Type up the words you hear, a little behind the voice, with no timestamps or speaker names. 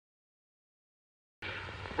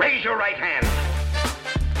Raise your right hand.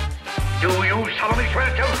 Do you solemnly swear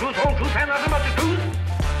to tell the truth, whole truth, and nothing but the truth?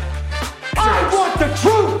 I want the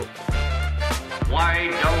truth! Why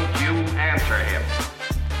don't you answer him?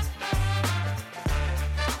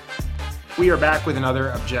 We are back with another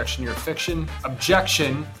Objection, Your Fiction.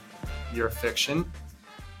 Objection, Your Fiction.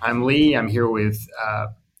 I'm Lee. I'm here with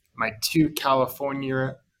my two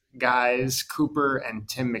California guys, Cooper and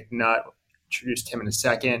Tim McNutt. I'll introduce Tim in a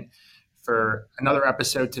second. For another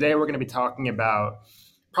episode today, we're going to be talking about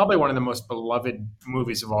probably one of the most beloved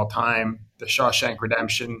movies of all time, The Shawshank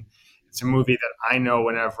Redemption. It's a movie that I know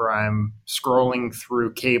whenever I'm scrolling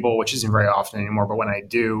through cable, which isn't very often anymore, but when I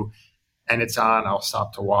do, and it's on, I'll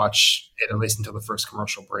stop to watch it at least until the first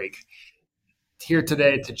commercial break. Here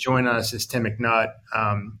today to join us is Tim McNutt.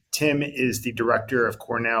 Tim is the director of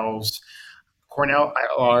Cornell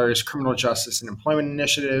ILR's Criminal Justice and Employment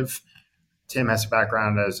Initiative. Tim has a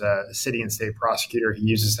background as a city and state prosecutor. He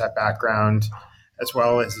uses that background as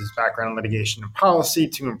well as his background in litigation and policy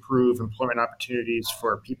to improve employment opportunities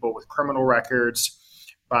for people with criminal records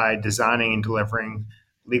by designing and delivering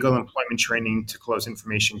legal employment training to close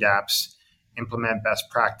information gaps, implement best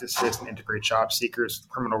practices, and integrate job seekers with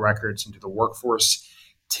criminal records into the workforce.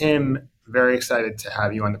 Tim, very excited to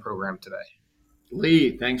have you on the program today.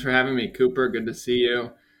 Lee, thanks for having me. Cooper, good to see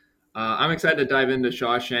you. I'm excited to dive into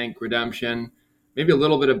Shawshank Redemption, maybe a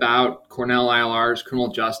little bit about Cornell ILR's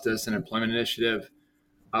Criminal Justice and Employment Initiative.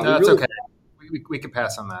 No, that's okay. We could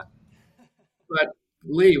pass on that. But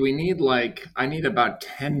Lee, I need about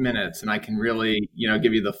 10 minutes, and I can really,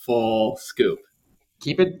 give you the full scoop.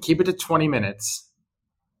 Keep it to 20 minutes.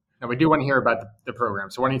 Now, we do want to hear about the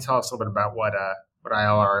program. So why don't you tell us a little bit about what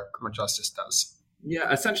ILR Criminal Justice does? Yeah,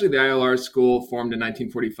 essentially the ILR school, formed in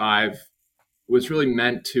 1945, was really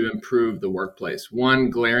meant to improve the workplace. One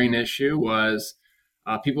glaring issue was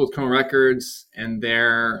people with criminal records and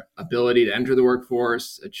their ability to enter the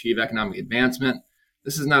workforce, achieve economic advancement.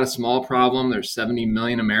 This is not a small problem. There's 70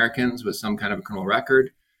 million Americans with some kind of a criminal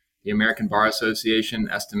record. The American Bar Association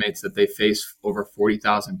estimates that they face over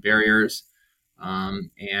 40,000 barriers.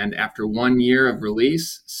 And after 1 year of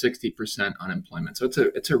release, 60% unemployment. So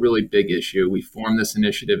it's a really big issue. We formed this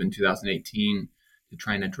initiative in 2018 to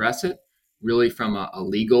try and address it, really from a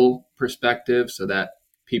legal perspective, so that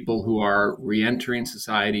people who are reentering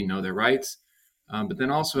society know their rights, but then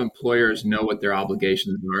also employers know what their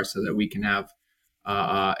obligations are, so that we can have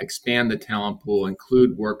expand the talent pool,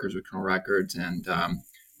 include workers with criminal records, and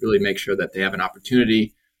really make sure that they have an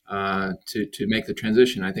opportunity to make the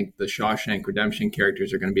transition. I think the Shawshank Redemption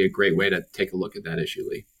characters are going to be a great way to take a look at that issue,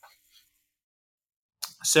 Lee.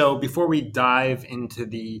 So before we dive into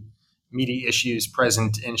the meaty issues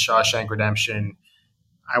present in Shawshank Redemption,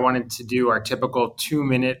 I wanted to do our typical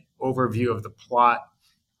 2-minute overview of the plot.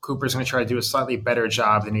 Cooper's going to try to do a slightly better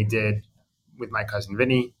job than he did with My Cousin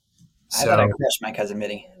Vinny. I thought I crushed My Cousin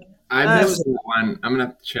Vinny. I missed one. I'm going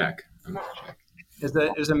to check.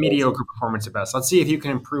 It was a mediocre performance at best. Let's see if you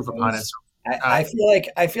can improve upon it. I feel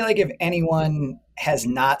like if anyone has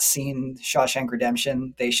not seen Shawshank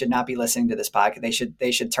Redemption, they should not be listening to this podcast.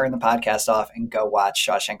 They should turn the podcast off and go watch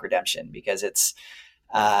Shawshank Redemption, because it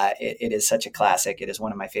is such a classic. It is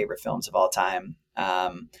one of my favorite films of all time.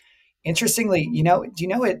 Interestingly,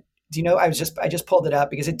 I just pulled it up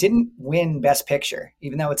because it didn't win Best Picture,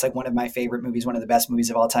 even though it's like one of my favorite movies, one of the best movies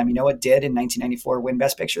of all time. You know what did in 1994 win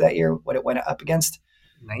Best Picture that year? What it went up against?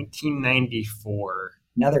 1994.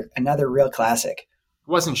 Another real classic.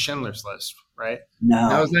 It wasn't Schindler's List, right? No.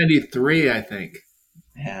 That was 93, I think.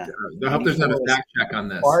 Yeah. I hope there's not a fact check on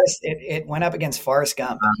this. It went up against Forrest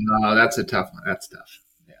Gump. Oh, that's a tough one. That's tough.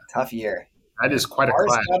 Yeah. Tough year. That is quite a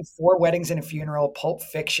Forrest clash. Gump, 4 Weddings and a Funeral, Pulp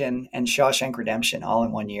Fiction, and Shawshank Redemption all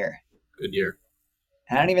in 1 year. Good year.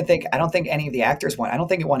 And I don't think any of the actors won. I don't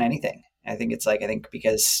think it won anything. I think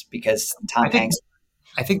because Tom Hanks.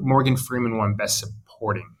 I think Morgan Freeman won Best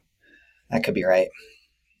Supporting. That could be right.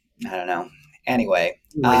 I don't know. Anyway,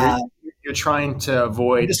 you're trying to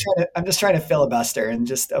avoid. I'm just trying to filibuster and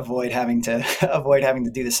just avoid having to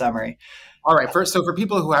do the summary. All right. First, so for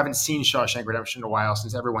people who haven't seen Shawshank Redemption in a while,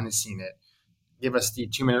 since everyone has seen it, give us the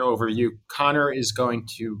 2-minute overview. Connor is going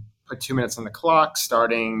to put 2 minutes on the clock,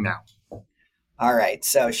 starting now. All right.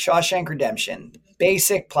 So Shawshank Redemption.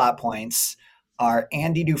 Basic plot points are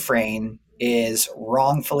Andy Dufresne is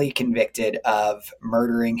wrongfully convicted of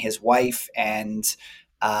murdering his wife and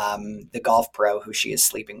the golf pro who she is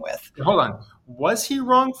sleeping with. Hold on. Was he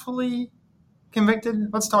wrongfully convicted?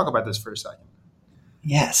 Let's talk about this for a second.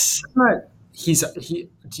 Yes.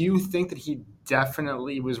 Do you think that he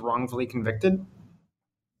definitely was wrongfully convicted?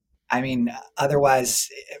 I mean, otherwise,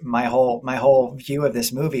 my whole view of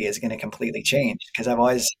this movie is going to completely change because I've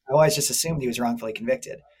always just assumed he was wrongfully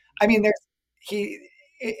convicted. I mean, he.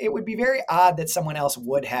 It would be very odd that someone else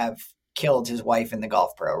would have killed his wife in the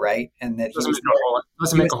golf pro, right? And that Doesn't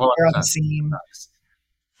make a whole there lot on the of sense. scene.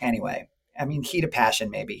 Anyway, I mean, heat of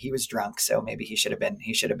passion. Maybe he was drunk, so maybe he should have been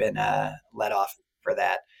let off for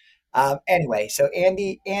that. Anyway, so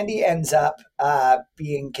Andy ends up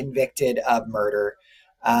being convicted of murder,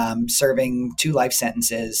 serving 2 life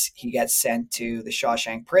sentences. He gets sent to the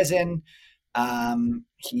Shawshank prison.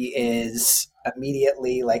 He is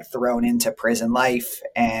immediately like thrown into prison life,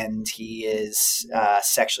 and he is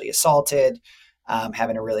sexually assaulted,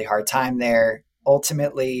 having a really hard time there.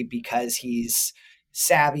 Ultimately, because he's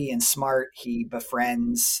savvy and smart, he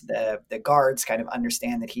befriends the guards, kind of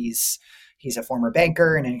understand that he's a former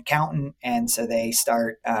banker and an accountant, and so they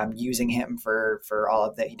start using him for all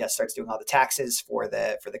of that. He starts doing all the taxes for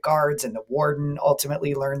the guards, and the warden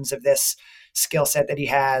ultimately learns of this skill set that he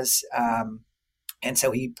has, and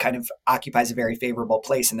so he kind of occupies a very favorable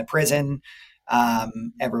place in the prison.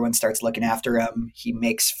 Everyone starts looking after him. He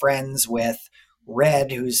makes friends with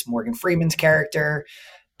Red, who's Morgan Freeman's character.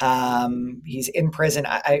 He's in prison.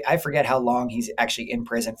 I forget how long he's actually in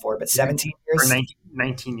prison for, but 17 years. Or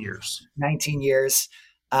 19 years. 19 years.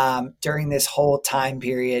 During this whole time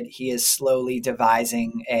period, he is slowly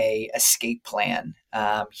devising a escape plan.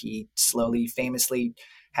 He famously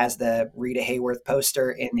has the Rita Hayworth poster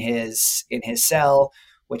in his cell,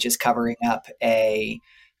 which is covering up a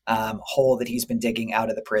hole that he's been digging out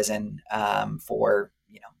of the prison for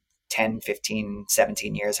 10, 15,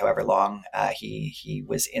 17 years, however long he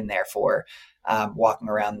was in there for, walking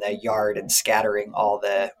around the yard and scattering all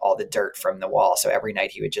the dirt from the wall. So every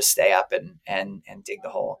night he would just stay up and dig the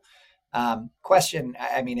hole. Question.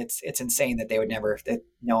 I mean, it's insane that that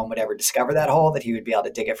no one would ever discover that hole, that he would be able to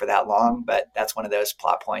dig it for that long, but that's one of those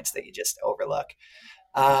plot points that you just overlook.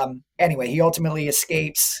 Anyway, he ultimately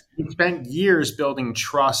escapes. He spent years building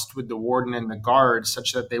trust with the warden and the guards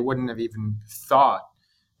such that they wouldn't have even thought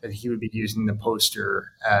that he would be using the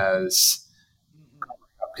poster as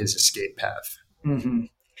his escape path. Mm-hmm.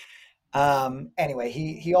 Anyway,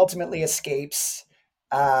 he ultimately escapes.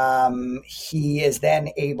 He is then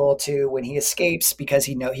able to, when he escapes, because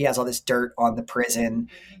he has all this dirt on the prison,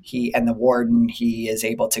 and the warden, he is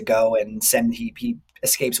able to go and he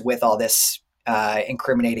escapes with all this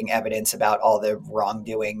incriminating evidence about all the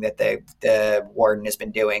wrongdoing that the warden has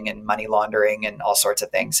been doing, and money laundering and all sorts of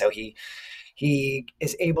things. So he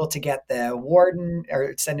is able to get the warden,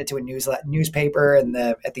 or send it to a newspaper, and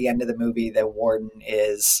at the end of the movie, the warden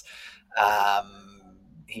is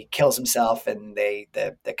he kills himself, and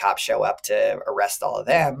the cops show up to arrest all of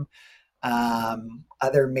them.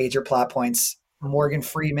 Other major plot points: Morgan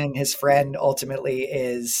Freeman, his friend, ultimately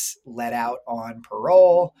is let out on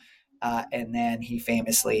parole, and then he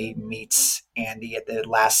famously meets Andy at the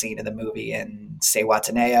last scene of the movie in Say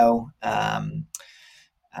Wataneo.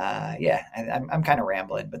 And I'm kind of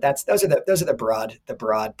rambling, but those are the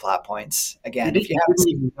broad plot points. Again, if you didn't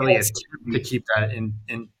even really attempt to keep that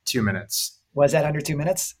in 2 minutes. Was that under 2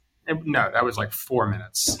 minutes? No, that was like 4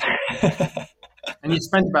 minutes. And you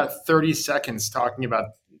spent about 30 seconds talking about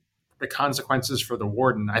the consequences for the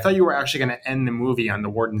warden. I thought you were actually going to end the movie on the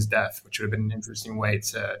warden's death, which would have been an interesting way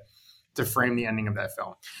to frame the ending of that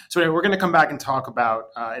film. So anyway, we're going to come back and talk about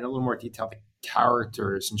in a little more detail the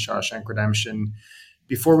characters in Shawshank Redemption.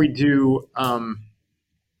 Before we do,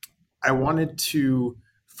 I wanted to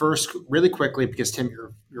first, really quickly, because Tim,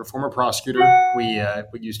 you're a former prosecutor. We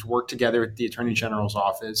used to work together at the Attorney General's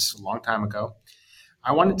office a long time ago.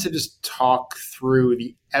 I wanted to just talk through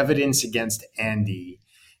the evidence against Andy.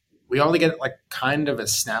 We only get like kind of a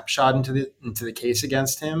snapshot into the case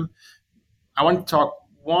against him. I want to talk,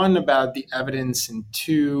 one, about the evidence, and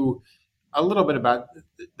two, a little bit about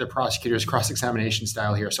the prosecutor's cross-examination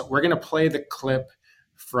style here. So we're going to play the clip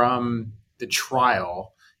from the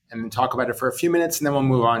trial and then talk about it for a few minutes, and then we'll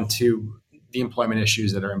move on to the employment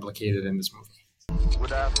issues that are implicated in this movie.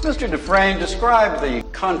 Mr. Dufresne, describe the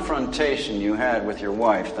confrontation you had with your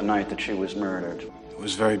wife the night that she was murdered. It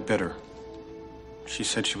was very bitter. She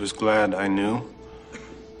said she was glad I knew,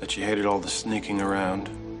 that she hated all the sneaking around.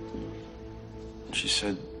 And she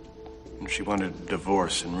said she wanted a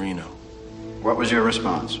divorce in Reno. What was your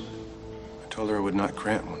response? I told her I would not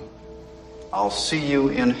grant one. I'll see you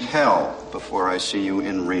in hell before I see you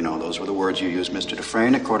in Reno. Those were the words you used, Mr.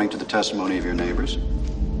 Dufresne, according to the testimony of your neighbors.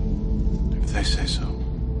 If they say so.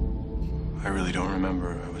 I really don't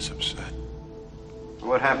remember. I was upset.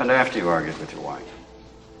 What happened after you argued with your wife?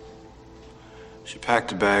 She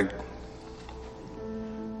packed a bag.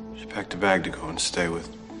 She packed a bag to go and stay with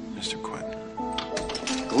Mr. Quentin.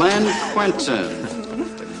 Glenn Quentin,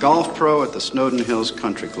 the golf pro at the Snowden Hills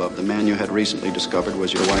Country Club. The man you had recently discovered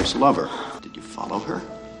was your wife's lover. Did you follow her?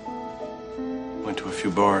 Went to a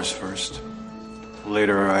few bars first.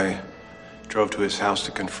 Later, I drove to his house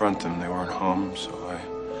to confront them. They weren't home, so I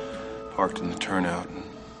parked in the turnout and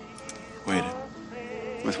waited.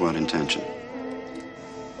 With what intention?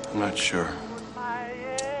 I'm not sure. I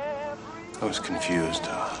was confused,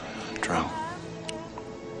 drunk.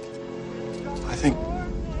 I think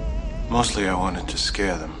mostly I wanted to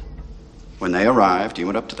scare them. When they arrived, you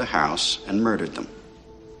went up to the house and murdered them.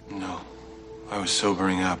 No, I was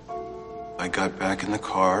sobering up. I got back in the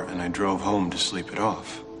car and I drove home to sleep it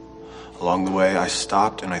off. Along the way, I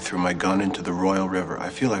stopped and I threw my gun into the Royal River. I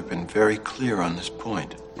feel I've been very clear on this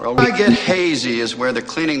point. Well, I get hazy is where the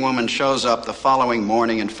cleaning woman shows up the following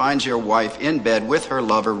morning and finds your wife in bed with her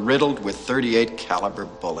lover riddled with .38 caliber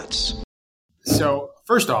bullets. So,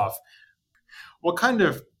 first off, what kind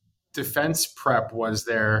of defense prep was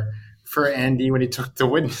there for Andy when he took the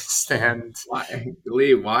witness stand? Why,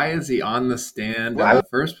 Lee, why is he on the stand in the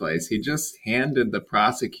first place? He just handed the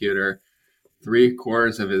prosecutor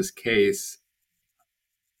 3/4 of his case.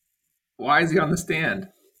 Why is he on the stand?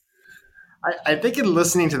 I think in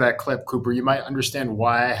listening to that clip, Cooper, you might understand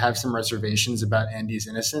why I have some reservations about Andy's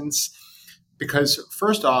innocence. Because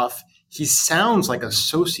first off, he sounds like a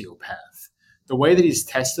sociopath. The way that he's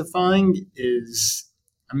testifying is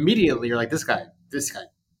immediately you're like, this guy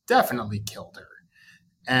definitely killed her.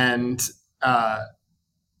 And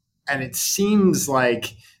it seems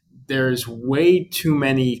like there's way too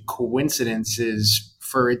many coincidences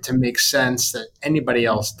for it to make sense that anybody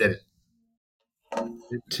else did it.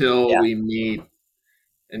 Until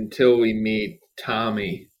we meet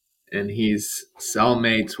Tommy, and he's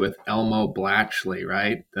cellmates with Elmo Blatchley,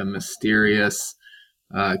 right? The mysterious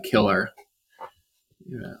killer,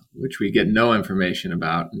 which we get no information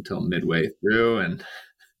about until midway through. And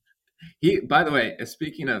he, by the way,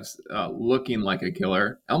 speaking of looking like a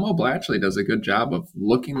killer, Elmo Blatchley does a good job of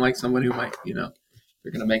looking like someone who might, they're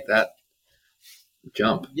going to make that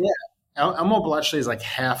jump. Yeah. Elmo Blatchley is like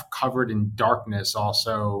half covered in darkness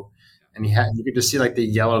also. And you could just see like the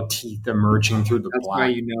yellow teeth emerging through the That's black. why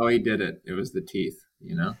you know he did it. It was the teeth,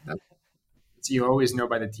 So you always know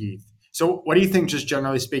by the teeth. So what do you think, just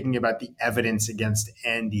generally speaking, about the evidence against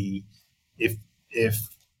Andy? If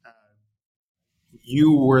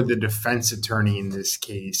you were the defense attorney in this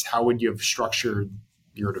case, how would you have structured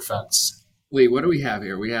your defense? Lee, what do we have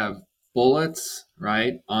here? We have bullets,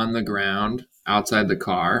 right, on the ground outside the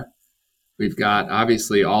car. We've got,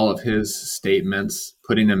 obviously, all of his statements,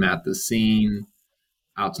 putting him at the scene,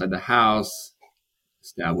 outside the house,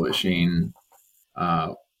 establishing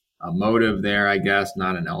a motive there, I guess,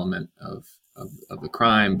 not an element of the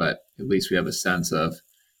crime, but at least we have a sense of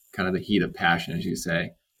kind of the heat of passion, as you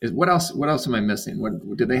say. What else am I missing?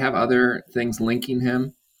 Did they have other things linking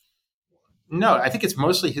him? No, I think it's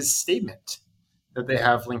mostly his statement that they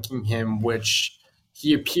have linking him, which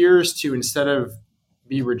he appears to, instead of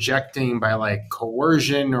be rejecting by like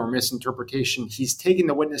coercion or misinterpretation, he's taking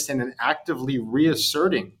the witness stand and actively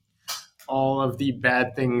reasserting all of the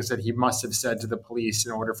bad things that he must have said to the police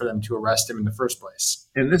in order for them to arrest him in the first place.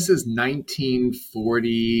 And this is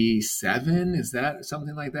 1947? Is that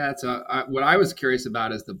something like that? So what I was curious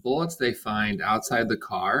about is the bullets they find outside the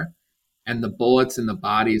car and the bullets in the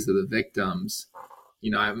bodies of the victims.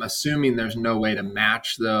 I'm assuming there's no way to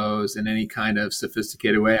match those in any kind of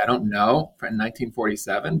sophisticated way. I don't know in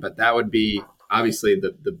 1947, but that would be obviously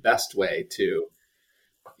the best way to,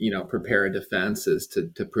 prepare a defense is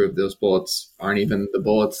to prove those bullets aren't even the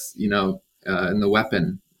bullets, in the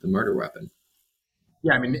weapon, the murder weapon.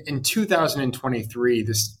 Yeah, I mean, in 2023,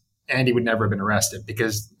 Andy would never have been arrested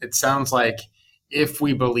because it sounds like if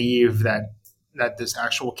we believe that this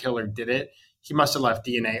actual killer did it, he must have left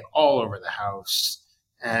DNA all over the house.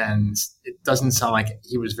 And it doesn't sound like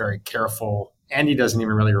he was very careful. Andy doesn't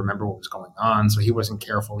even really remember what was going on, so he wasn't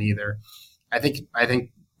careful either. I think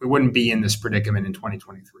we wouldn't be in this predicament in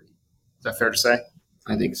 2023. Is that fair to say?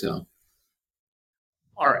 I think so.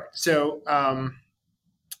 All right. So I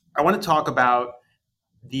want to talk about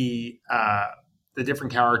the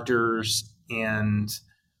different characters and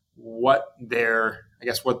what their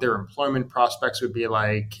employment prospects would be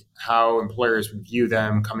like, how employers would view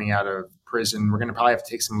them coming out of prison. We're going to probably have to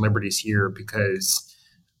take some liberties here because,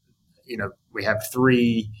 we have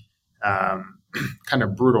three kind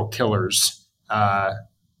of brutal killers,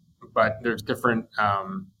 but there's different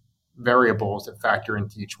variables that factor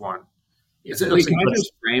into each one.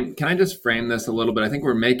 Can I just frame this a little bit? I think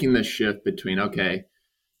we're making the shift between, the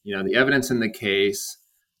evidence in the case,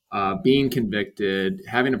 being convicted,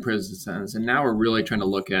 having a prison sentence, and now we're really trying to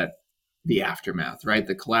look at the aftermath, right?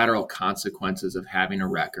 The collateral consequences of having a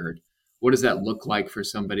record. What does that look like for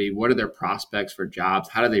somebody? What are their prospects for jobs?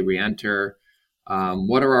 How do they reenter?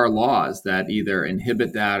 What are our laws that either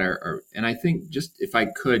inhibit that and I think just if I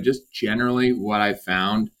could, just generally what I've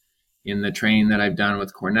found in the training that I've done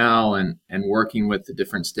with Cornell and working with the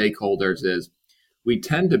different stakeholders is we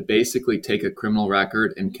tend to basically take a criminal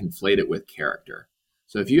record and conflate it with character.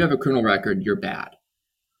 So if you have a criminal record, you're bad.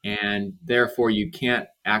 And therefore you can't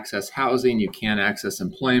access housing, you can't access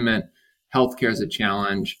employment, healthcare is a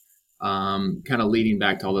challenge, kind of leading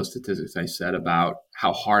back to all those statistics I said about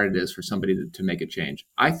how hard it is for somebody to make a change.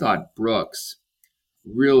 I thought Brooks,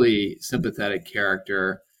 really sympathetic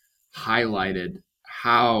character, highlighted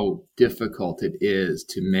how difficult it is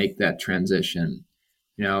to make that transition.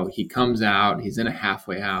 You know, he comes out, he's in a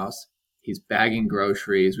halfway house, he's bagging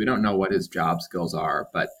groceries. We don't know what his job skills are,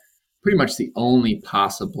 but pretty much the only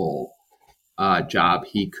possible job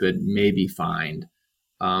he could maybe find.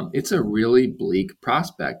 It's a really bleak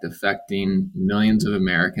prospect affecting millions of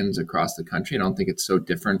Americans across the country. I don't think it's so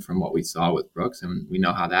different from what we saw with Brooks, and we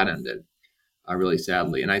know how that ended, really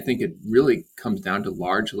sadly. And I think it really comes down to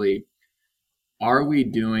largely, are we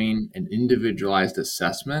doing an individualized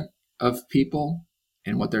assessment of people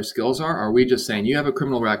and what their skills are? Are we just saying you have a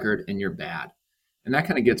criminal record and you're bad? And that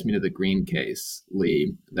kind of gets me to the Green case,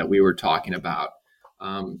 Lee, that we were talking about.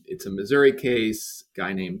 It's a Missouri case,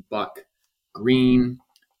 guy named Buck Green.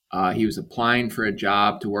 He was applying for a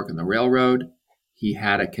job to work on the railroad. He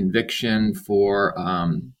had a conviction for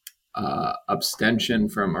abstention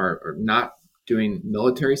from or not doing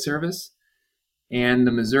military service. And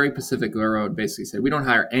the Missouri Pacific Railroad basically said, we don't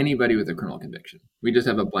hire anybody with a criminal conviction. We just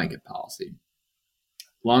have a blanket policy.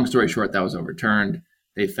 Long story short, that was overturned.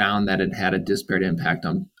 They found that it had a disparate impact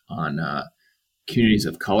on communities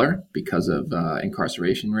of color because of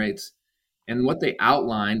incarceration rates. And what they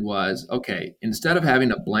outlined was, okay, instead of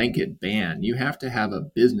having a blanket ban, you have to have a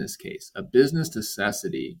business case, a business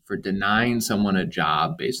necessity for denying someone a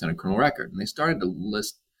job based on a criminal record. And they started to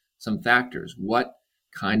list some factors. What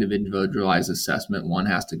kind of individualized assessment one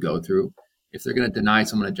has to go through if they're going to deny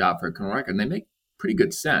someone a job for a criminal record? And they make pretty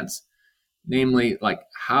good sense. Namely, like,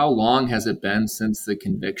 how long has it been since the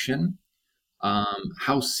conviction?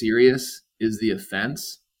 How serious is the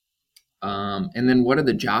offense? And then what are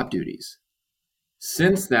the job duties?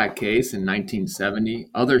 Since that case in 1970,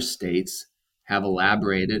 other states have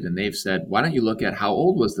elaborated and they've said, why don't you look at how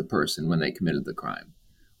old was the person when they committed the crime?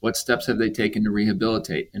 What steps have they taken to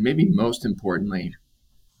rehabilitate? And maybe most importantly,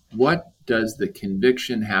 what does the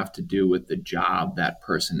conviction have to do with the job that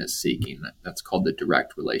person is seeking? That's called the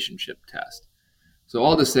direct relationship test. So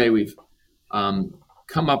all to say, we've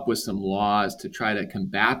come up with some laws to try to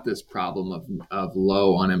combat this problem of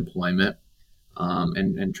low unemployment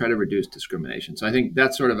and try to reduce discrimination. So I think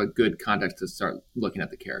that's sort of a good context to start looking at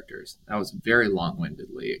the characters. That was very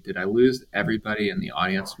long-windedly. Did I lose everybody in the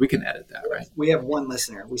audience? We can edit that, right? We have one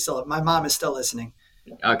listener. My mom is still listening.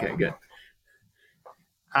 Okay, good.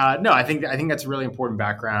 No, I think that's a really important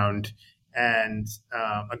background and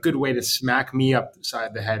a good way to smack me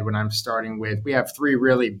upside the head when I'm starting with, we have three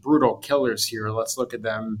really brutal killers here. Let's look at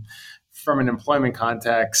them from an employment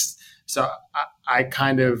context. So I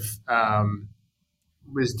kind of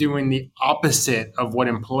was doing the opposite of what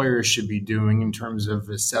employers should be doing in terms of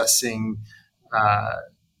assessing,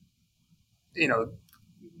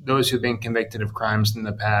 those who've been convicted of crimes in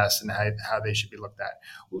the past and how they should be looked at.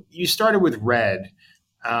 You started with Red.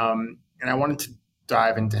 And I wanted to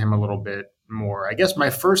dive into him a little bit more. I guess my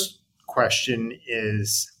first question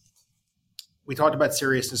is, we talked about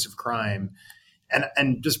seriousness of crime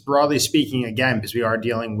and just broadly speaking, again, because we are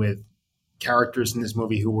dealing with characters in this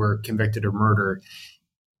movie who were convicted of murder.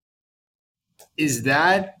 Is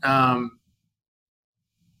that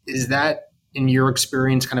in your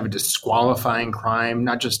experience kind of a disqualifying crime,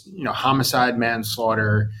 not just, homicide,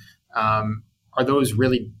 manslaughter? Are those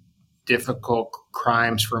really difficult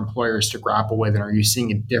crimes for employers to grapple with? And are you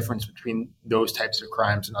seeing a difference between those types of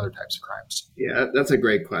crimes and other types of crimes? Yeah, that's a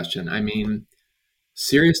great question. I mean,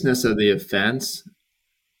 seriousness of the offense,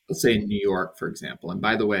 let's say in New York, for example, and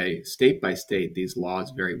by the way, state by state, these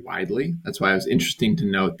laws vary widely. That's why it was interesting to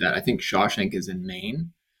note that I think Shawshank is in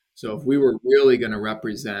Maine. So if we were really going to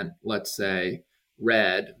represent, let's say,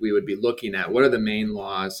 Red, we would be looking at what are the Maine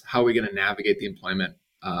laws, how are we going to navigate the employment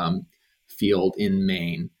field in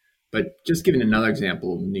Maine. But just giving another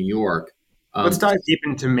example, New York. Let's dive deep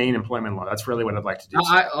into Maine employment law. That's really what I'd like to do.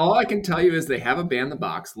 All I can tell you is they have a ban the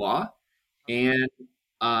box law. And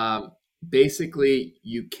basically,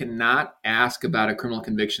 you cannot ask about a criminal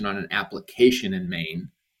conviction on an application in Maine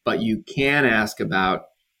but you can ask about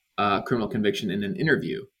criminal conviction in an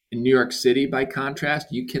interview. In New York City, by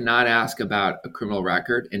contrast, you cannot ask about a criminal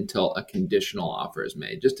record until a conditional offer is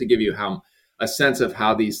made, just to give you a sense of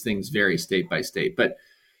how these things vary state by state. But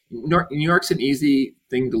New York's an easy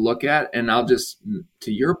thing to look at. And I'll just,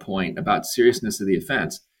 to your point about seriousness of the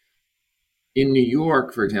offense, in New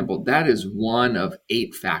York, for example, that is one of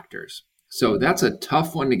 8 factors. So that's a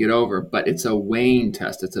tough one to get over, but it's a weighing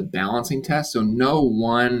test. It's a balancing test. So no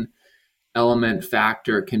one element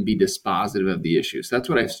factor can be dispositive of the issue. So that's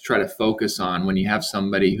what I try to focus on when you have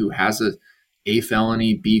somebody who has A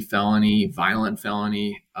felony, B felony, violent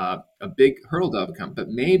felony, a big hurdle to overcome, but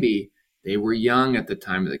maybe they were young at the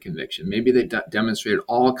time of the conviction. Maybe they demonstrated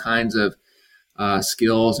all kinds of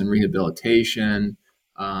skills and rehabilitation.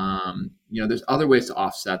 There's other ways to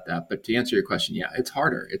offset that. But to answer your question, yeah, it's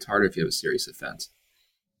harder. It's harder if you have a serious offense.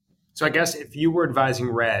 So I guess if you were advising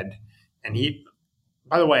Red, and he,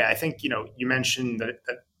 by the way, I think, you mentioned that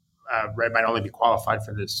Red might only be qualified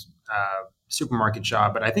for this supermarket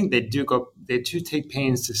job, but I think they do take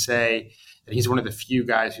pains to say that he's one of the few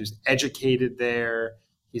guys who's educated there.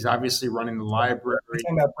 He's obviously running the library. Are you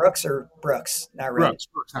talking about Brooks or Brooks? Not Red.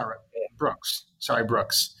 Brooks, not Red. Yeah. Brooks. Sorry,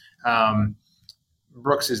 Brooks.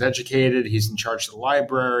 Brooks is educated. He's in charge of the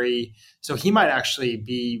library. So he might actually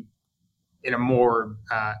be in a more,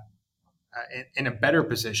 in a better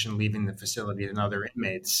position leaving the facility than other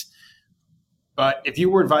inmates. But if you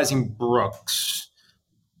were advising Brooks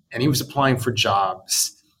and he was applying for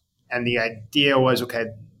jobs and the idea was, okay,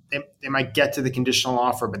 they might get to the conditional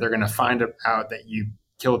offer, but they're going to find out that you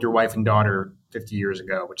killed your wife and daughter 50 years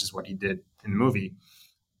ago, which is what he did in the movie.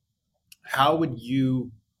 How would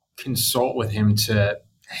you consult with him to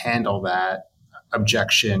handle that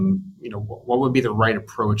objection? What would be the right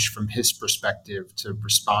approach from his perspective to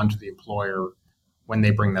respond to the employer when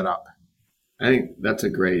they bring that up? I think that's a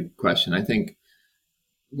great question. I think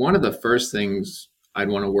one of the first things I'd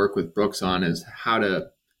want to work with Brooks on is how to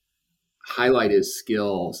highlight his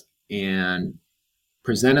skills and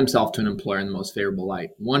present himself to an employer in the most favorable light.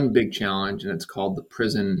 One big challenge, and it's called the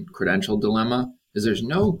prison credential dilemma, is there's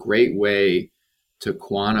no great way to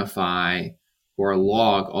quantify or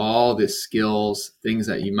log all the skills, things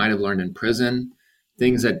that you might have learned in prison,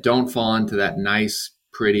 things that don't fall into that nice,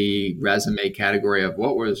 pretty resume category of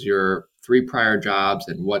what was your 3 prior jobs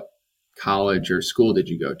and what college or school did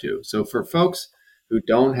you go to. So for folks who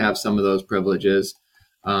don't have some of those privileges,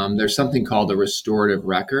 there's something called a restorative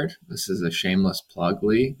record. This is a shameless plug,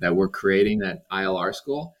 Lee, that we're creating at ILR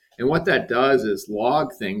School. And what that does is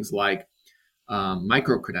log things like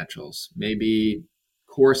micro-credentials, maybe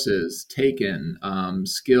courses taken,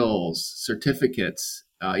 skills, certificates,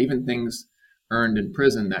 even things earned in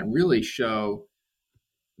prison that really show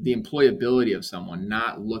the employability of someone,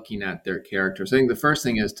 not looking at their character. So I think the first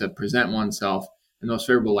thing is to present oneself in the most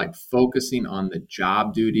favorable light, focusing on the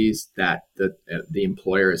job duties that the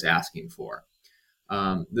employer is asking for.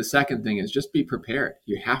 The second thing is just be prepared.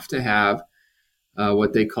 You have to have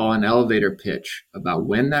what they call an elevator pitch about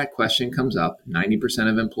when that question comes up. 90%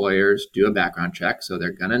 of employers do a background check, so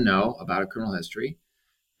they're going to know about a criminal history.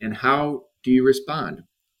 And how do you respond?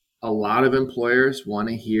 A lot of employers want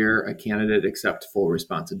to hear a candidate accept full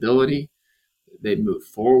responsibility. They move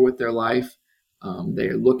forward with their life.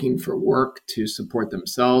 They're looking for work to support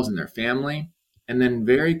themselves and their family. And then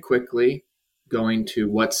very quickly going to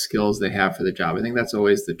what skills they have for the job. I think that's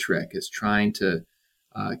always the trick, is trying to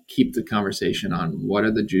keep the conversation on what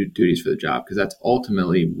are the duties for the job, because that's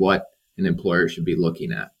ultimately what an employer should be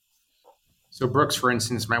looking at. So Brooks, for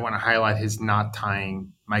instance, might want to highlight his knot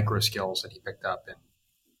tying micro skills that he picked up.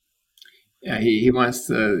 Yeah, he wants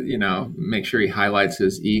to, make sure he highlights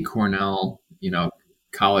his Cornell,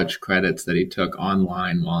 college credits that he took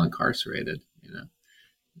online while incarcerated.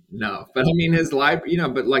 No, but I mean his library,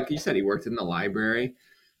 but like you said, he worked in the library.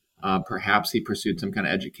 Perhaps he pursued some kind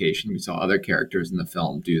of education. We saw other characters in the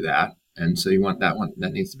film do that, and so you want that one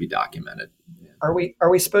that needs to be documented. Yeah. Are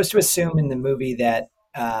we supposed to assume in the movie that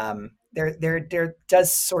there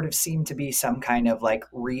does sort of seem to be some kind of like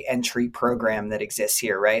re-entry program that exists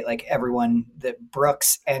here, right? Like everyone, that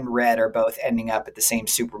Brooks and Red are both ending up at the same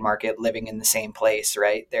supermarket, living in the same place,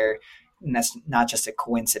 right? And that's not just a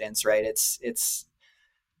coincidence, right? It's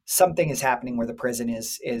something is happening where the prison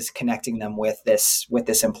is connecting them with this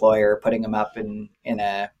employer, putting them up in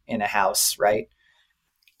a house, right?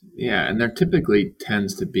 Yeah, and there typically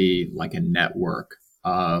tends to be like a network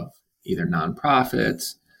of either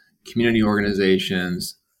nonprofits, community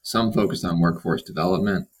organizations, some focused on workforce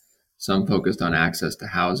development, some focused on access to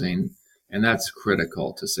housing, and that's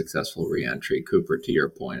critical to successful reentry. Cooper, to your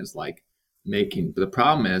point, is like making. But the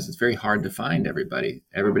problem is it's very hard to find everybody.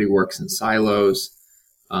 Everybody works in silos.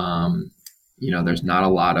 There's not a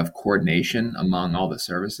lot of coordination among all the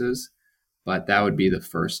services, but that would be the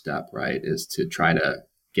first step, right? Is to try to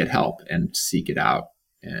get help and seek it out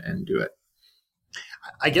and do it.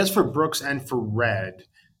 I guess for Brooks and for Red,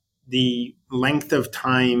 the length of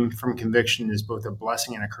time from conviction is both a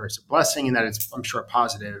blessing and a curse. A blessing in that it's, I'm sure,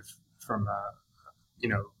 positive from,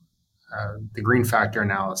 the green factor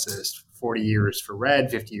analysis, 40 years for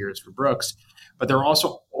Red, 50 years for Brooks, but they're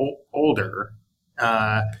also older,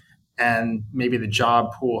 and maybe the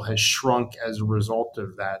job pool has shrunk as a result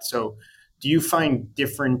of that. So do you find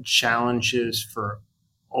different challenges for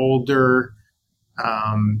older,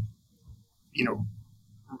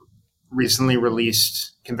 recently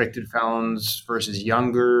released convicted felons versus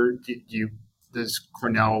younger? Does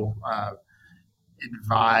Cornell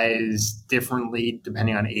advise differently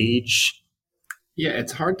depending on age? Yeah,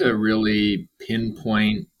 it's hard to really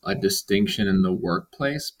pinpoint a distinction in the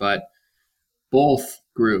workplace, but both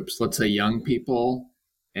groups, let's say young people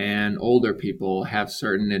and older people, have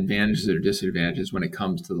certain advantages or disadvantages when it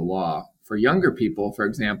comes to the law. For younger people, for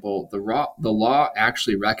example, the law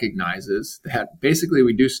actually recognizes that basically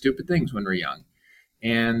we do stupid things when we're young.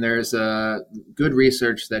 And there's good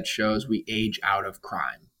research that shows we age out of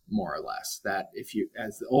crime, more or less. That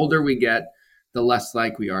as the older we get, the less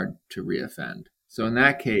likely we are to reoffend. So in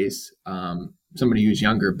that case, somebody who's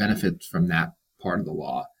younger benefits from that part of the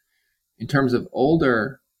law. In terms of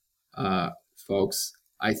older folks,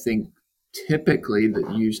 I think typically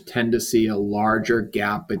that you tend to see a larger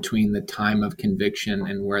gap between the time of conviction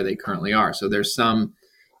and where they currently are. So there's some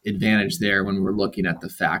advantage there when we're looking at the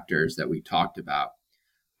factors that we talked about.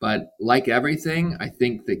 But like everything, I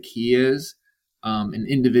think the key is an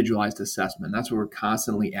individualized assessment. That's what we're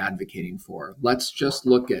constantly advocating for. Let's just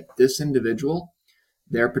look at this individual,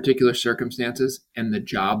 their particular circumstances, and the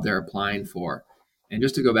job they're applying for. And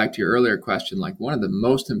just to go back to your earlier question, like one of the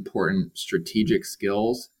most important strategic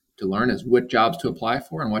skills to learn is what jobs to apply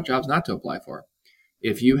for and what jobs not to apply for.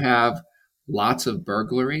 If you have lots of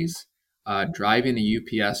burglaries, driving a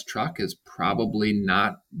UPS truck is probably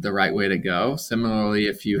not the right way to go. Similarly,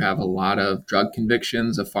 if you have a lot of drug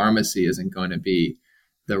convictions, a pharmacy isn't going to be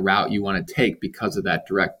the route you want to take because of that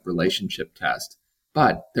direct relationship test.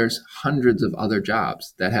 But there's hundreds of other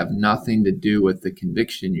jobs that have nothing to do with the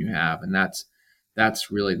conviction you have. And that's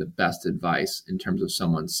really the best advice in terms of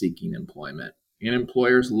someone seeking employment. And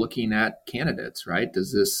employers looking at candidates, right?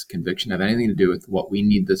 Does this conviction have anything to do with what we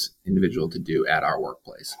need this individual to do at our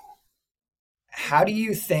workplace? How do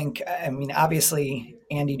you think, obviously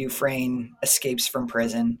Andy Dufresne escapes from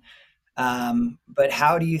prison, but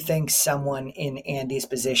how do you think someone in Andy's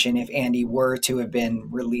position, if Andy were to have been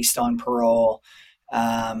released on parole,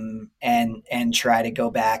 and try to go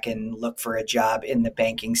back and look for a job in the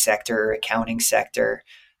banking sector or accounting sector,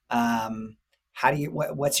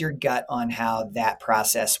 what's your gut on how that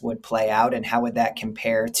process would play out, and how would that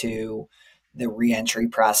compare to the reentry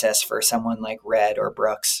process for someone like Red or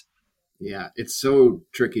Brooks? Yeah, it's so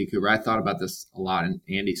tricky, Cooper. I thought about this a lot in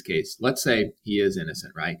Andy's case. Let's say he is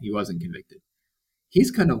innocent, right? He wasn't convicted.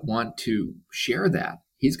 He's going to want to share that.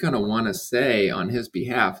 He's going to want to say on his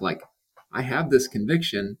behalf, like, I have this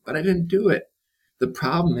conviction, but I didn't do it. The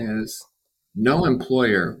problem is no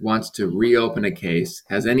employer wants to reopen a case,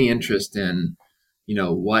 has any interest in,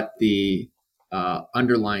 what the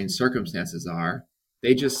underlying circumstances are.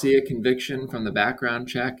 They just see a conviction from the background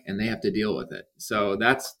check and they have to deal with it. So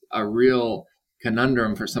that's a real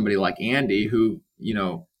conundrum for somebody like Andy who,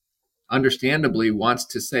 understandably wants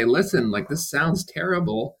to say, listen, like this sounds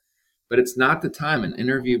terrible, but it's not the time. An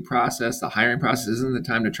interview process, the hiring process isn't the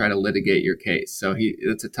time to try to litigate your case. So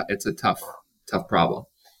it's a tough problem.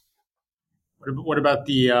 What about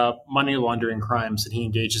the money laundering crimes that he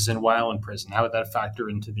engages in while in prison? How would that factor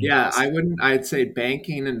into the? Yeah, I'd say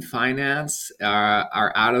banking and finance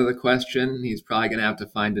are out of the question. He's probably going to have to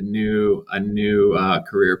find a new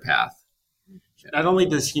career path. Not only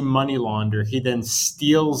does he money launder, he then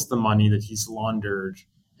steals the money that he's laundered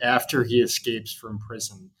after he escapes from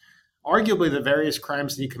prison. Arguably, the various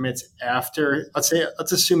crimes that he commits after, let's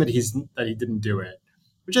assume that he didn't do it,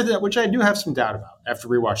 which I do have some doubt about after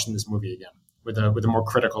rewatching this movie again with a more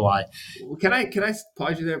critical eye. Can I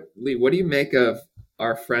pause you there, Lee? What do you make of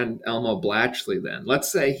our friend Elmo Blatchley then?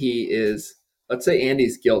 Let's say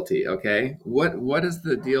Andy's guilty, okay? What is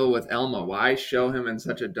the deal with Elmo? Why show him in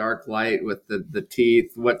such a dark light with the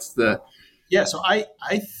teeth? What's the... Yeah, so I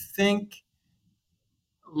think,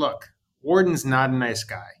 look, Warden's not a nice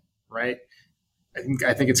guy, right?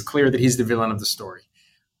 I think it's clear that he's the villain of the story.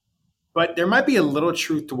 But there might be a little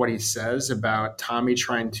truth to what he says about Tommy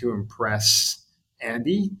trying to impress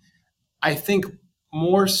Andy. I think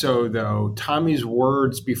more so, though, Tommy's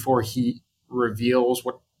words before he reveals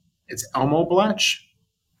what it's Elmo Bletch.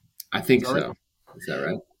 I think Is that so. right? Is that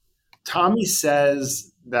right? Tommy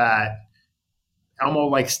says that Elmo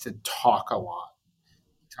likes to talk a lot.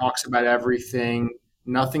 He talks about everything.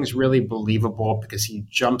 Nothing's really believable because he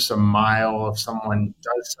jumps a mile if someone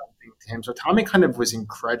does something to him. So Tommy kind of was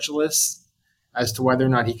incredulous as to whether or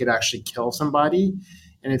not he could actually kill somebody.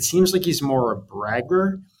 And it seems like he's more a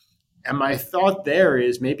bragger. And my thought there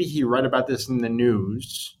is maybe he read about this in the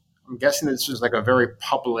news. I'm guessing this was like a very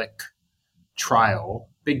public trial,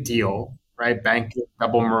 big deal, right? Bank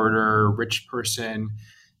double murder, rich person.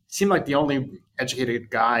 Seemed like the only educated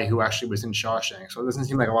guy who actually was in Shawshank. So it doesn't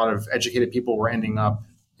seem like a lot of educated people were ending up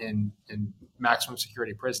in maximum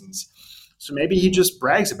security prisons. So maybe he just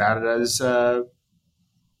brags about it as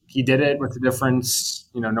he did it with the difference,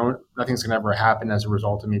 nothing's going to ever happen as a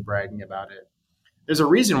result of me bragging about it. There's a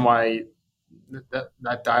reason why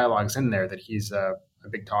that dialogue's in there, that he's a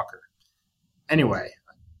big talker. Anyway,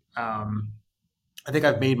 I think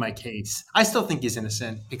I've made my case. I still think he's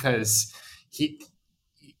innocent because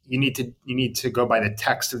you need to go by the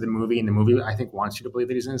text of the movie, and the movie I think wants you to believe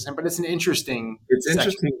that he's innocent. But it's interesting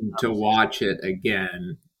to watch it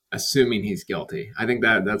again, assuming he's guilty. I think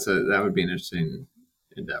that would be an interesting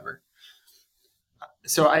endeavor.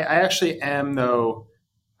 So I actually am, though.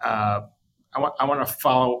 I want to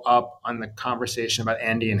follow up on the conversation about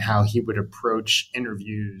Andy and how he would approach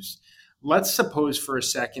interviews. Let's suppose for a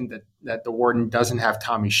second that the warden doesn't have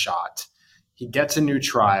Tommy shot. He gets a new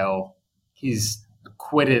trial. He's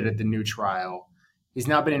acquitted at the new trial. He's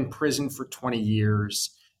now been in prison for 20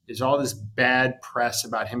 years. There's all this bad press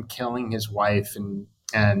about him killing his wife and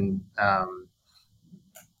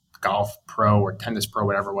golf pro or tennis pro,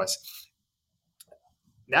 whatever it was.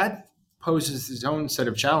 That poses his own set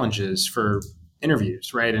of challenges for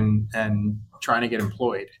interviews, right? And trying to get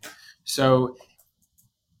employed. So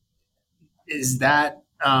is that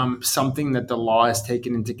something that the law has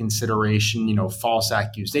taken into consideration? False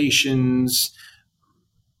accusations,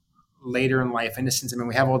 later in life innocence. I mean,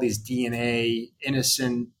 we have all these DNA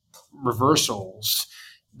innocent reversals.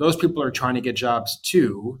 Those people are trying to get jobs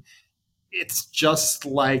too. It's just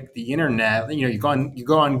like the internet. You go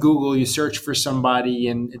on Google, you search for somebody,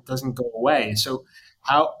 and it doesn't go away. So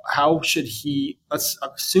how should he? Let's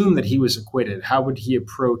assume that he was acquitted. How would he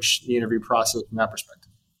approach the interview process from that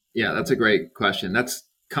perspective? Yeah, that's a great question. That's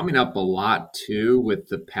coming up a lot too with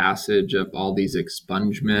the passage of all these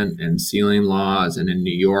expungement and sealing laws. And in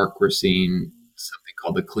New York, we're seeing something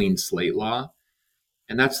called the clean slate law.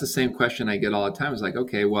 And that's the same question I get all the time. It's like,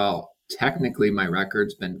 okay, well, technically my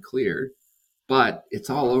record's been cleared, but it's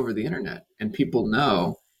all over the internet and people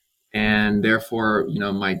know. And therefore,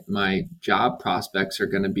 my job prospects are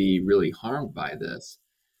going to be really harmed by this.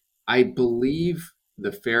 I believe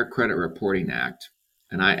the Fair Credit Reporting Act,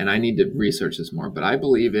 and I need to research this more, but I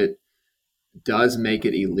believe it does make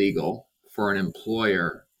it illegal for an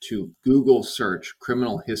employer to Google search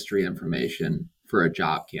criminal history information for a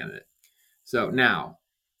job candidate. So now,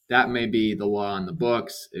 that may be the law in the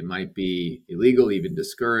books. It might be illegal, even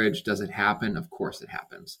discouraged. Does it happen? Of course it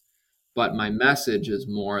happens. But my message is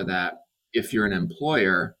more that if you're an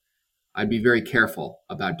employer, I'd be very careful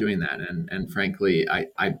about doing that. And frankly,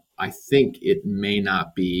 I think it may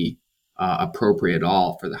not be appropriate at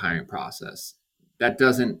all for the hiring process. That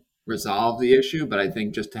doesn't resolve the issue, but I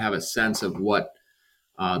think just to have a sense of what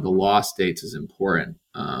the law states is important,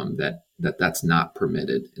 that's not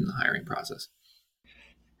permitted in the hiring process.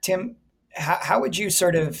 Tim, how would you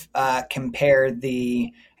sort of compare a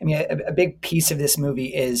big piece of this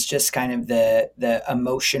movie is just kind of the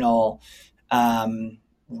emotional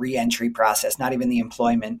re-entry process, not even the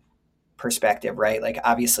employment perspective, right? Like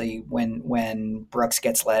obviously when Brooks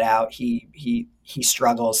gets let out, he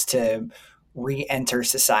struggles to re-enter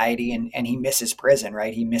society and he misses prison,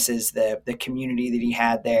 right? He misses the community that he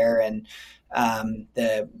had there and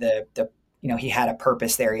he had a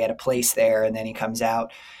purpose there, he had a place there, and then he comes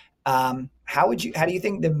out. How do you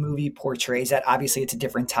think the movie portrays that? Obviously it's a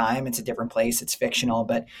different time, it's a different place, it's fictional,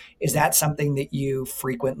 but is that something that you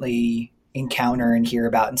frequently encounter and hear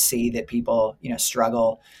about and see that people,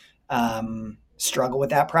 struggle with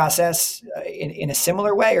that process in a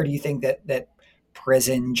similar way? Or do you think that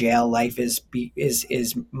prison jail life is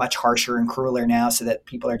much harsher and crueler now so that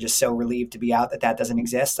people are just so relieved to be out that doesn't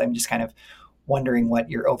exist? I'm just kind of wondering what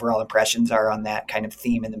your overall impressions are on that kind of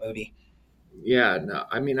theme in the movie. Yeah, no,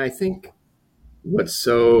 I think what's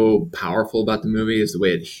so powerful about the movie is the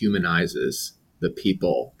way it humanizes the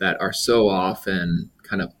people that are so often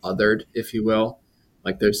kind of othered, if you will.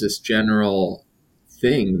 Like there's this general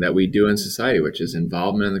thing that we do in society, which is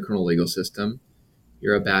involvement in the criminal legal system.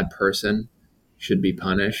 You're a bad person, should be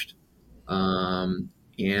punished.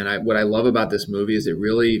 What I love about this movie is it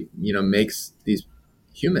really, makes these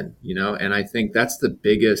human, and I think that's the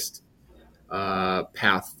biggest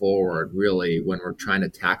path forward, really, when we're trying to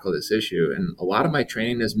tackle this issue. And a lot of my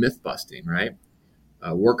training is myth busting, right?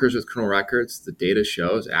 Workers with criminal records, the data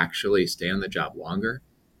shows, actually stay on the job longer,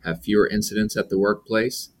 have fewer incidents at the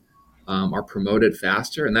workplace, are promoted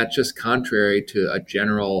faster. And that's just contrary to a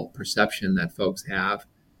general perception that folks have,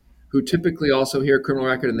 who typically also hear criminal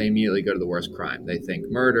record and they immediately go to the worst crime. They think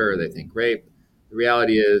murder, they think rape. The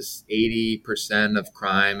reality is 80% of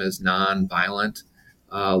crime is non-violent,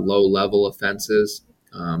 low-level offenses.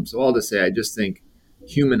 So all to say, I just think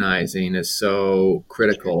humanizing is so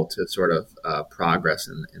critical to sort of progress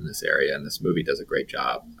in this area. And this movie does a great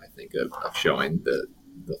job, I think, of showing the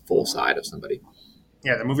full side of somebody.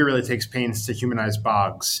 Yeah, the movie really takes pains to humanize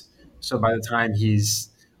Boggs. So by the time he's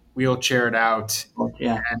wheelchaired out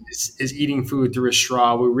and is eating food through a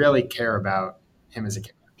straw, we really care about him as a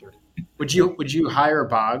character. Would you hire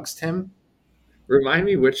Boggs, Tim? Remind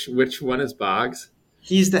me which one is Boggs?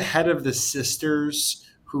 He's the head of the sisters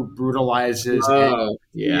who brutalizes. Oh,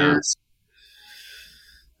 yeah.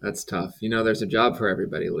 That's tough. There's a job for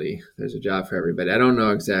everybody, Lee. There's a job for everybody. I don't know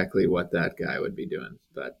exactly what that guy would be doing,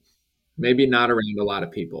 but maybe not around a lot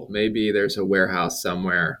of people. Maybe there's a warehouse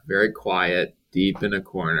somewhere, very quiet, deep in a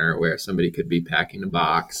corner, where somebody could be packing a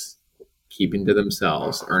box, keeping to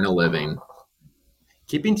themselves, earn a living.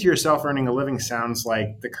 Keeping to yourself, earning a living sounds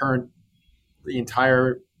like the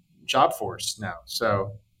entire job force now.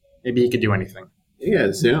 So maybe he could do anything.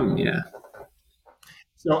 Yeah, Zoom, yeah.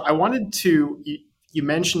 So I wanted to, you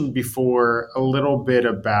mentioned before a little bit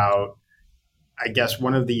about, I guess,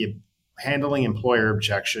 one of the handling employer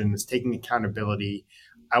objections, taking accountability.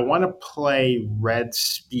 I want to play Red's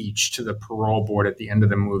speech to the parole board at the end of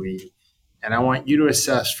the movie. And I want you to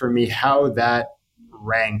assess for me how that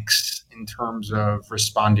ranks in terms of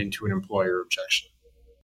responding to an employer objection.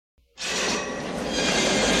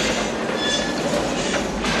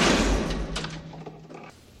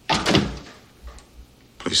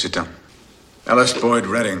 Please sit down. Ellis Boyd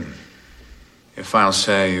Redding. Your files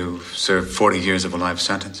say you've served 40 years of a life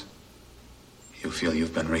sentence. You feel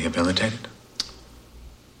you've been rehabilitated?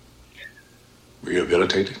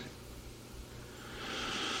 Rehabilitated?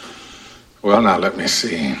 Well, now, let me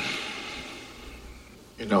see.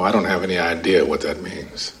 I don't have any idea what that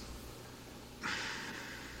means.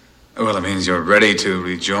 Well, it means you're ready to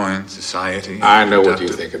rejoin society. I know what you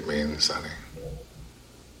think it means, Sonny.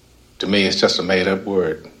 To me, it's just a made-up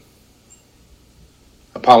word.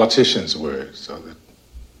 A politician's word, so that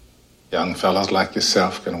young fellows like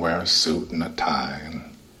yourself can wear a suit and a tie and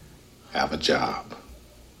have a job.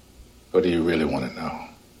 What do you really want to know?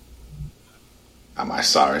 Am I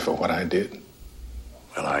sorry for what I did?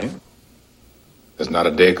 Well, are you? There's not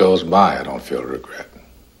a day goes by I don't feel regret.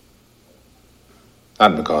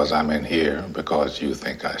 Not because I'm in here, because you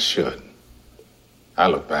think I should. I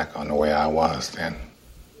look back on the way I was then.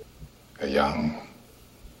 A young,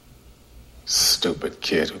 stupid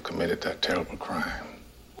kid who committed that terrible crime.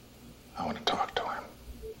 I want to talk to him.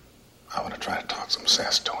 I want to try to talk some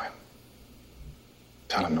sense to him.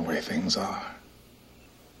 Tell him the way things are.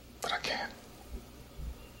 But I can't.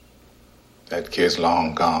 That kid's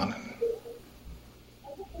long gone,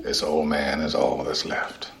 and this old man is all that's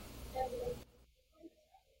left.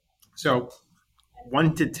 So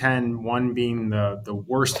 1 to 10, 1 being the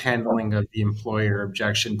worst handling of the employer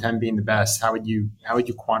objection, 10 being the best, how would you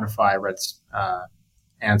quantify Red's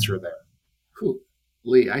answer there? Whew.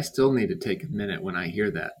 Lee, I still need to take a minute when I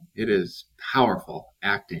hear that. It is powerful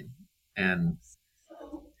acting. And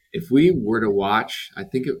if we were to watch, I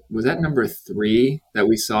think it was that number 3 that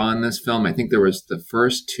we saw in this film. I think there was the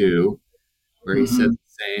first 2 where he said the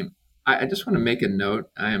same. I just want to make a note.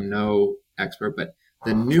 I am no expert, but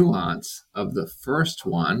the nuance of the first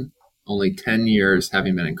one, only 10 years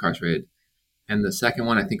having been incarcerated, and the second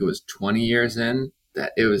one, I think it was 20 years in,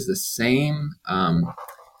 that it was the same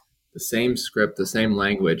script, the same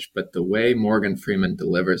language, but the way Morgan Freeman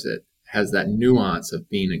delivers it has that nuance of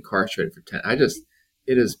being incarcerated for 10.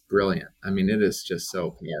 It is brilliant. I mean, it is just so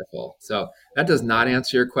powerful. So that does not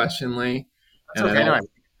answer your question, Lee. That's okay. No, I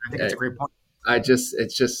think it's a great point. I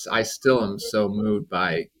still am so moved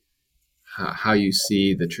by how you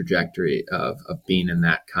see the trajectory of being in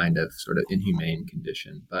that kind of sort of inhumane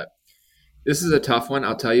condition. But this is a tough one.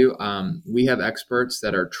 I'll tell you, we have experts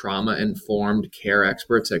that are trauma-informed care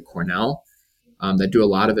experts at Cornell that do a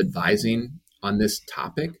lot of advising on this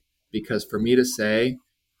topic, because for me to say,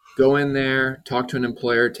 go in there, talk to an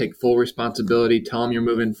employer, take full responsibility, tell them you're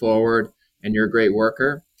moving forward and you're a great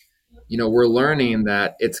worker. We're learning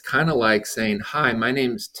that it's kind of like saying, hi, my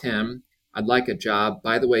name's Tim. I'd like a job.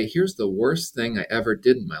 By the way, here's the worst thing I ever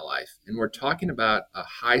did in my life. And we're talking about a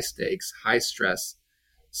high stakes, high stress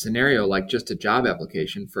scenario, like just a job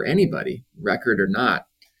application for anybody, record or not.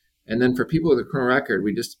 And then for people with a criminal record,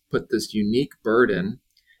 we just put this unique burden.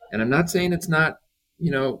 And I'm not saying it's not,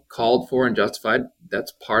 called for and justified.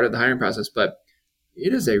 That's part of the hiring process. But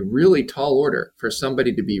it is a really tall order for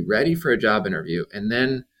somebody to be ready for a job interview and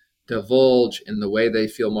then divulge in the way they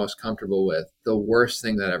feel most comfortable with the worst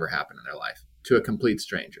thing that ever happened in their life to a complete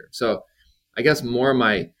stranger. So I guess more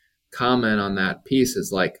my comment on that piece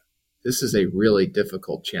is like, this is a really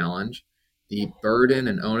difficult challenge. The burden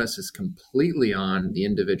and onus is completely on the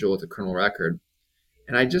individual with a criminal record.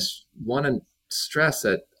 And I just want to stress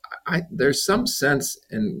that there's some sense,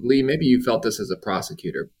 and Lee, maybe you felt this as a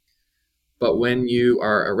prosecutor, but when you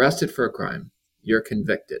are arrested for a crime, you're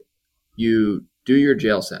convicted, you do your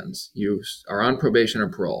jail sentence, you are on probation or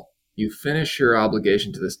parole, you finish your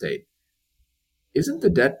obligation to the state. Isn't the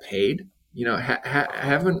debt paid?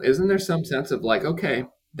 Isn't there some sense of like, okay,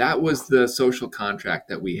 that was the social contract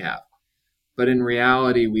that we have. But in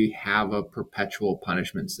reality, we have a perpetual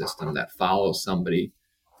punishment system that follows somebody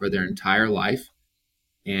for their entire life.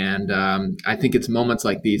 And I think it's moments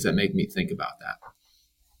like these that make me think about that.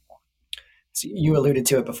 So you alluded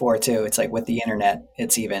to it before too. It's like with the internet,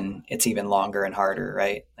 it's even longer and harder,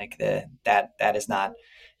 right? Like that is not,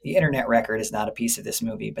 the internet record is not a piece of this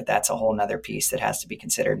movie, but that's a whole nother piece that has to be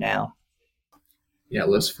considered now. Yeah, it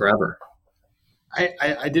lives forever.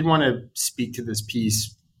 I did want to speak to this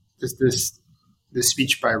piece, this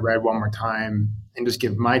speech I read one more time, and just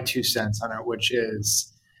give my 2 cents on it, which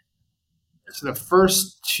is, so the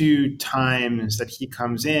first 2 times that he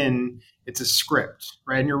comes in, it's a script,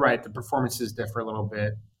 right? And you're right, the performances differ a little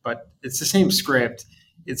bit, but it's the same script.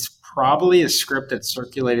 It's probably a script that's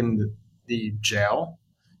circulating the jail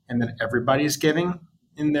and that everybody's giving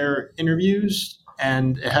in their interviews,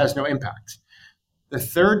 and it has no impact. The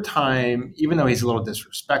third time, even though he's a little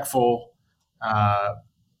disrespectful,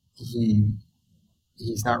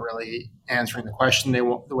 he's not really answering the question the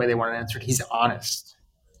way they want to answer it. He's honest.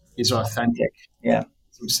 He's authentic. Yeah.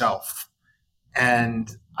 Himself. And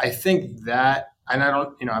I think that, and I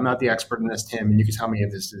don't, I'm not the expert in this, Tim, and you can tell me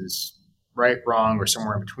if this is right, wrong, or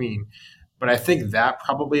somewhere in between. But I think that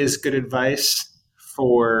probably is good advice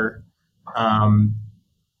for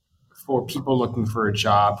people looking for a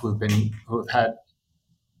job who have had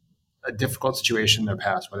a difficult situation in their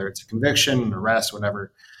past, whether it's a conviction, an arrest,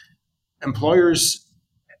 whatever. Employers,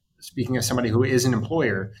 speaking as somebody who is an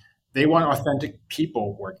employer, they want authentic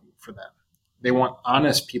people working for them. They want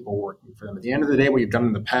honest people working for them. At the end of the day, what you've done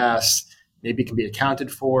in the past maybe can be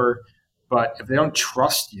accounted for, but if they don't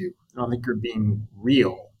trust you, they don't think you're being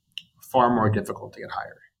real, far more difficult to get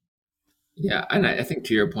hired. Yeah, and I think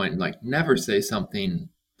to your point, like, never say something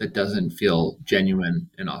that doesn't feel genuine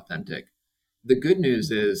and authentic. The good news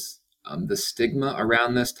is the stigma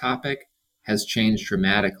around this topic has changed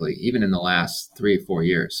dramatically, even in the last 3 or 4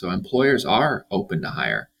 years. So employers are open to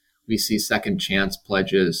hire. We see second chance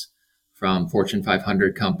pledges from Fortune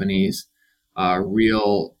 500 companies,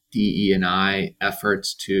 real DE&I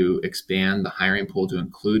efforts to expand the hiring pool to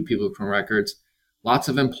include people with criminal records. Lots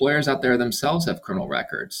of employers out there themselves have criminal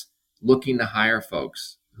records, looking to hire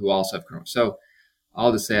folks who also have criminal. So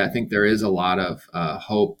all to say, I think there is a lot of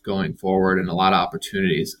hope going forward and a lot of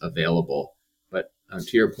opportunities available. But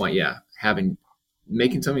to your point, yeah,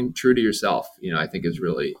 making something true to yourself, I think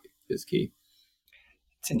is key.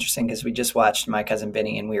 It's interesting because we just watched My Cousin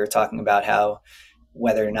Vinny, and we were talking about how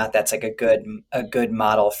whether or not that's like a good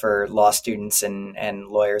model for law students and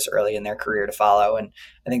lawyers early in their career to follow. And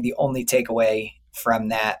I think the only takeaway from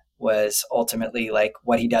that was ultimately like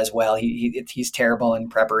what he does well. He's terrible in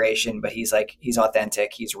preparation, but he's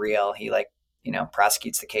authentic. He's real. He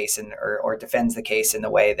prosecutes the case or defends the case in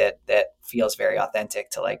the way that feels very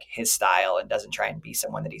authentic to like his style and doesn't try and be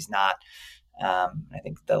someone that he's not. I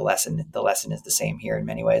think the lesson is the same here in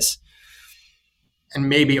many ways. And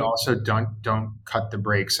maybe also don't cut the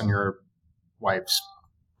brakes on your wife's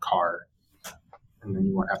car, and then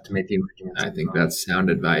you won't have to make the arguments. I think that's sound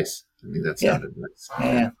advice. Advice.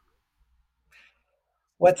 Yeah.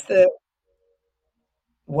 What's the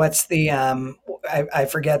I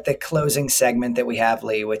forget the closing segment that we have,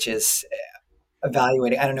 Lee, which is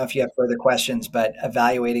evaluating. I don't know if you have further questions, but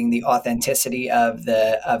evaluating the authenticity of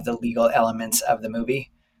the legal elements of the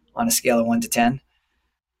movie on a scale of 1 to 10.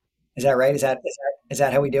 Is that right? Is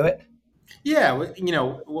that how we do it? Yeah,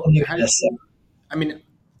 I mean,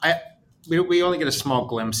 we only get a small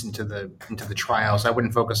glimpse into the trials. I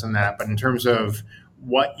wouldn't focus on that, but in terms of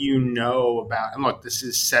what you know about, and look, this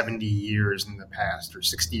is 70 years in the past or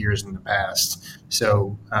 60 years in the past.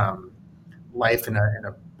 So life in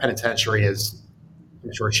a penitentiary has,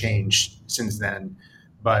 I'm sure, changed since then.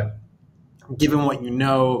 But given what you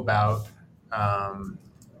know about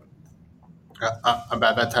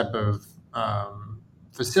that type of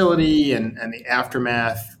facility and the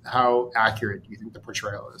aftermath, how accurate do you think the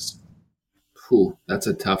portrayal is? That's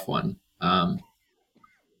a tough one.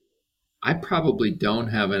 I probably don't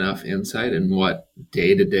have enough insight in what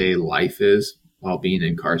day-to-day life is while being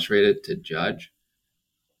incarcerated to judge.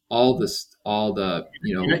 There's still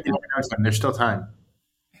time.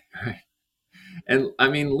 And I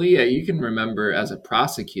mean, Leah, you can remember as a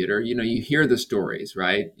prosecutor, you hear the stories,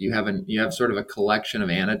 right? You have sort of a collection of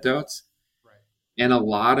anecdotes. Right. And a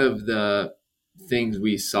lot of the things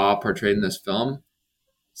we saw portrayed in this film,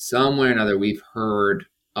 some way or another, we've heard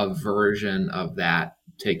a version of that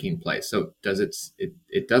taking place. So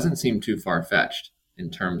it doesn't seem too far-fetched in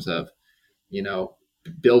terms of,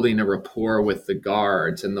 building a rapport with the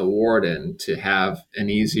guards and the warden to have an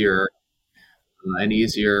easier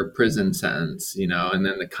prison sentence, and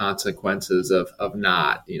then the consequences of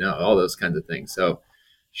not, all those kinds of things. So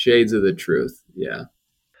shades of the truth. Yeah.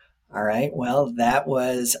 All right. Well, that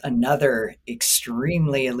was another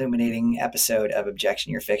extremely illuminating episode of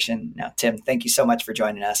Objection Your Fiction. Now, Tim, thank you so much for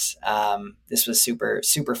joining us. This was super,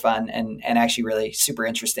 super fun and actually really super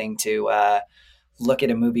interesting to look at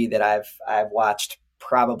a movie that I've watched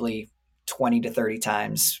probably 20 to 30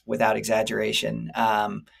 times without exaggeration.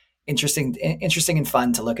 Interesting and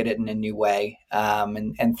fun to look at it in a new way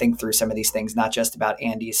and think through some of these things, not just about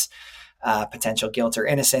Andy's potential guilt or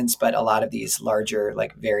innocence, but a lot of these larger,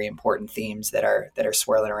 like very important themes that are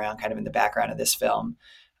swirling around kind of in the background of this film.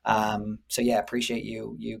 So yeah, appreciate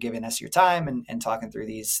you giving us your time and talking through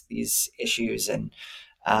these issues, and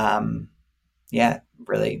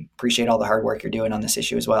really appreciate all the hard work you're doing on this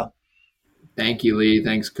issue as well. Thank you, Lee.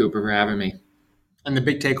 Thanks, Cooper, for having me. And the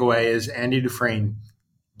big takeaway is Andy Dufresne,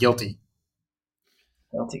 guilty.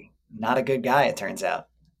 Not a good guy, it turns out.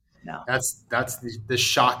 No. That's the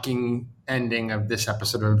shocking ending of this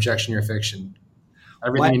episode of Objection Your Fiction.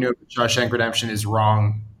 Everything you know about Shawshank Redemption is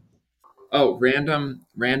wrong. Oh, random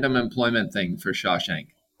employment thing for Shawshank.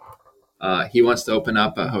 He wants to open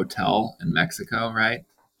up a hotel in Mexico, right?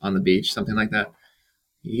 On the beach, something like that.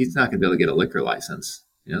 He's not going to be able to get a liquor license.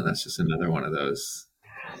 That's just another one of those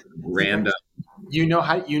random. You know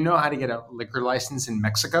how to get a liquor license in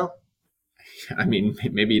Mexico? I mean,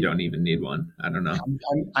 maybe you don't even need one. I don't know.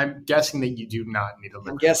 I'm guessing that you do not need a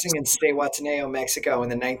liquor license. I'm guessing in Zihuatanejo, Mexico in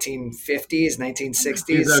the 1950s, 1960s.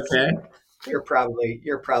 He's okay. You're probably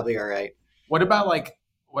all right. What about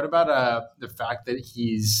the fact that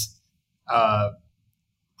he's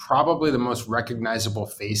probably the most recognizable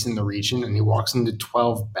face in the region, and he walks into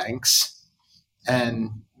 12 banks and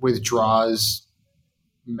withdraws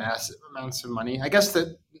massive amounts of money? I guess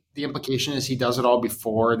that the implication is he does it all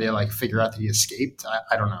before they figure out that he escaped.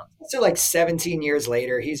 I don't know. So 17 years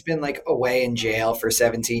later, he's been away in jail for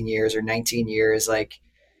 17 years or 19 years. And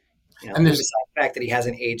there's the fact that he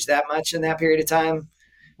hasn't aged that much in that period of time.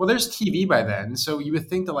 Well, there's TV by then, so you would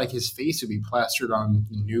think that his face would be plastered on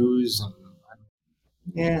the news. And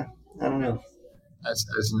yeah, I don't know. As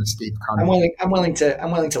an escape convict, I'm willing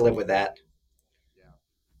to live with that. Yeah,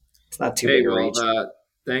 it's not too big a reach.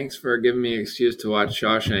 Thanks for giving me an excuse to watch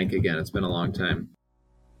Shawshank again. It's been a long time.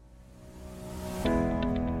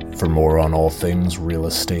 For more on all things real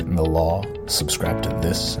estate and the law, subscribe to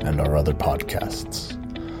this and our other podcasts.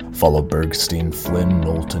 Follow Bergstein, Flynn,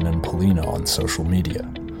 Knowlton, and Polina on social media.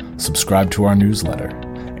 Subscribe to our newsletter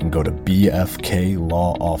and go to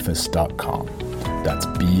bfklawoffice.com. That's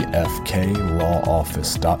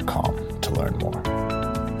bfklawoffice.com to learn more.